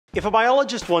If a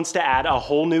biologist wants to add a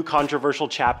whole new controversial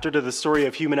chapter to the story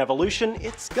of human evolution,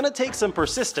 it's gonna take some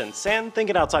persistence and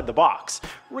thinking outside the box.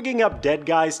 Rigging up dead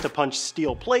guys to punch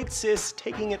steel plates is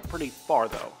taking it pretty far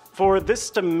though. For this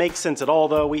to make sense at all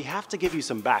though, we have to give you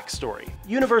some backstory.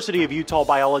 University of Utah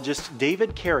biologist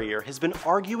David Carrier has been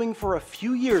arguing for a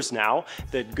few years now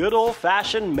that good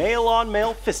old-fashioned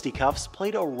male-on-male fisticuffs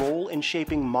played a role in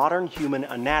shaping modern human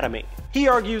anatomy. He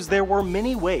argues there were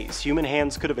many ways human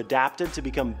hands could have adapted to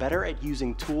become better at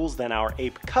using tools than our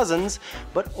ape cousins,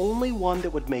 but only one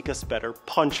that would make us better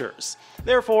punchers.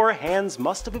 Therefore, hands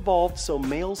must have evolved so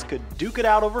males could duke it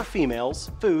out over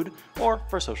females, food, or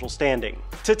for social standing.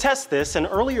 To test this, an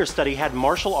earlier study had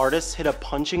martial artists hit a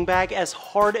punching bag as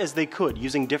hard as they could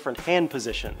using different hand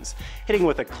positions. Hitting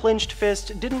with a clenched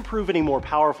fist didn't prove any more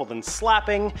powerful than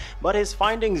slapping, but his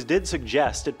findings did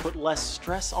suggest it put less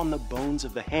stress on the bones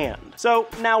of the hand. So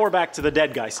now we're back to the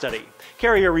dead guy study.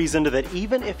 Carrier reasoned that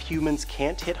even if humans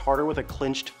can't hit harder with a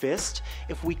clenched fist,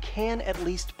 if we can at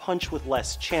least punch with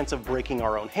less chance of breaking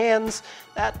our own hands,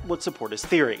 that would support his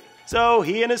theory. So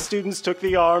he and his students took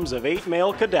the arms of 8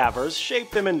 male cadavers,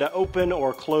 shaped them into open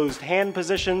or closed hand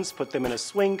positions, put them in a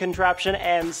swing contraption,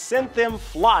 and sent them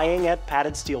flying at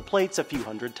padded steel plates a few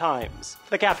hundred times.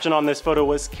 The caption on this photo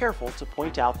was careful to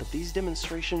point out that these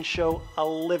demonstrations show a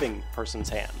living person's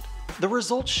hand. The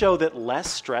results show that less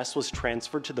stress was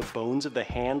transferred to the bones of the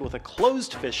hand with a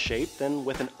closed fist shape than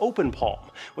with an open palm,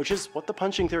 which is what the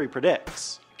punching theory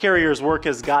predicts. Carrier's work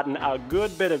has gotten a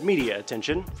good bit of media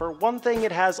attention. For one thing,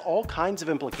 it has all kinds of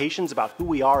implications about who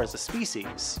we are as a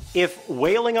species. If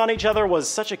wailing on each other was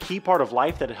such a key part of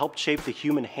life that it helped shape the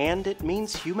human hand, it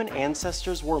means human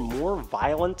ancestors were more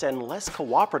violent and less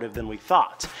cooperative than we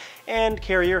thought. And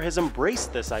Carrier has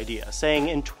embraced this idea, saying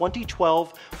in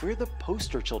 2012, we're the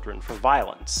poster children for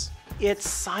violence. It's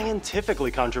scientifically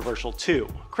controversial too.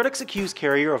 Critics accuse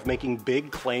Carrier of making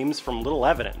big claims from little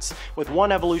evidence, with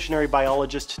one evolutionary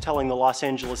biologist telling the Los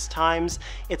Angeles Times,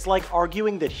 "It's like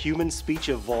arguing that human speech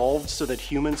evolved so that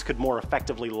humans could more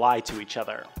effectively lie to each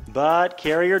other." But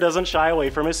Carrier doesn't shy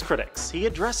away from his critics. He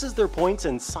addresses their points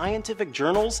in scientific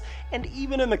journals and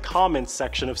even in the comments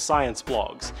section of science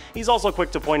blogs. He's also quick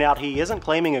to point out he isn't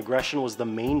claiming aggression was the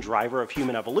main driver of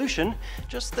human evolution,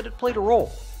 just that it played a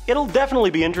role. It'll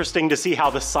definitely be interesting to see how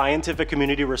the scientific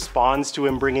community responds to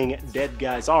him bringing dead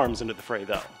guys' arms into the fray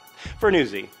though. For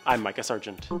Newsy, I'm Micah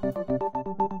Sargent.